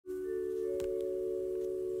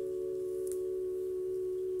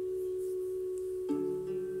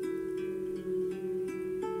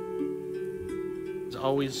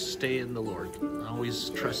always stay in the Lord. Always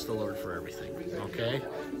trust the Lord for everything, okay?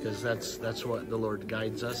 Because that's what the Lord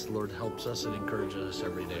guides us. The Lord helps us and encourages us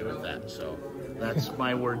every day with that. So that's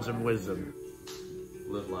my words of wisdom.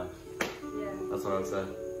 Live life. That's what I would say.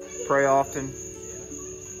 Pray often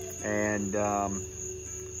and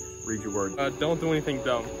read your word. Don't do anything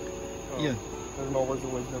dumb. Yeah. There's no words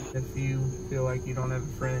of wisdom. If you feel like you don't have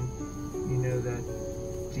a friend, you know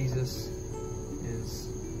that Jesus is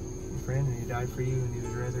your friend and he died for you and he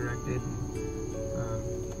was resurrected. And,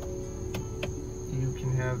 you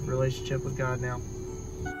can have a relationship with God now.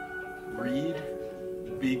 Read,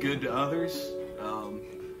 be good to others,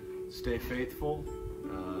 stay faithful,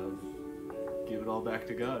 give it all back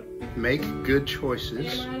to God. Make good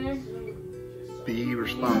choices, be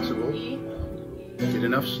responsible, get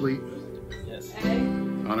enough sleep, Yes.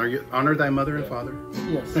 honor thy mother and father.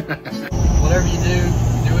 Yes. Whatever you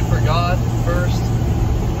do it for God first.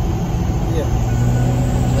 Yeah.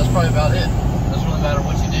 That's probably about it. It doesn't really matter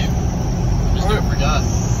what you do. Just do it for God.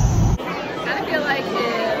 I feel like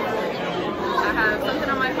if I have something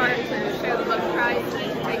on my heart to share the love of Christ,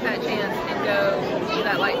 take that chance and go be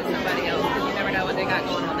that light to somebody else, because you never know what they got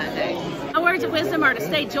going on that day. My words of wisdom are to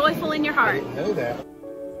stay joyful in your heart. I didn't know that.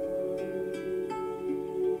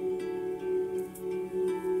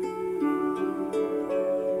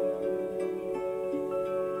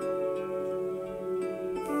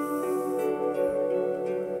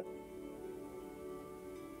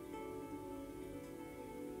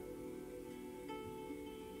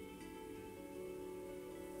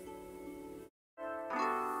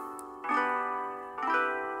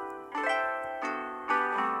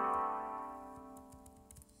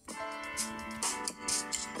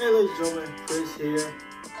 Hey ladies and gentlemen, Chris here.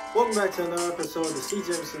 Welcome back to another episode of the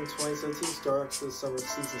Cjamison2017 Starts the Summer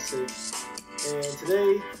Season 6. And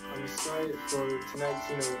today, I'm excited for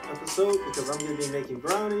tonight's episode because I'm going to be making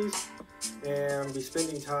brownies and I'm going to be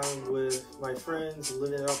spending time with my friends,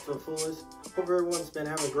 living it up to the fullest. Hope everyone's been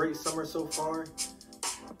having a great summer so far.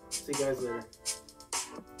 See you guys later.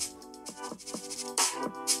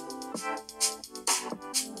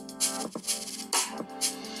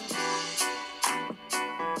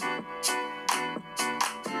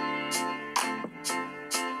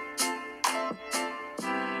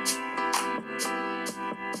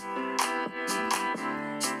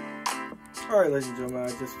 Alright ladies and gentlemen,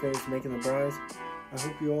 I just finished making the brownies. I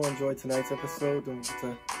hope you all enjoyed tonight's episode. Don't forget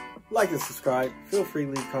to like and subscribe. Feel free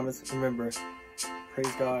to leave comments. Remember,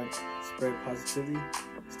 praise God, spread positivity,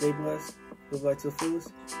 stay blessed, live life to the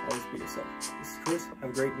fullest, always be yourself. This is Chris. Have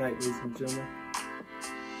a great night ladies and gentlemen.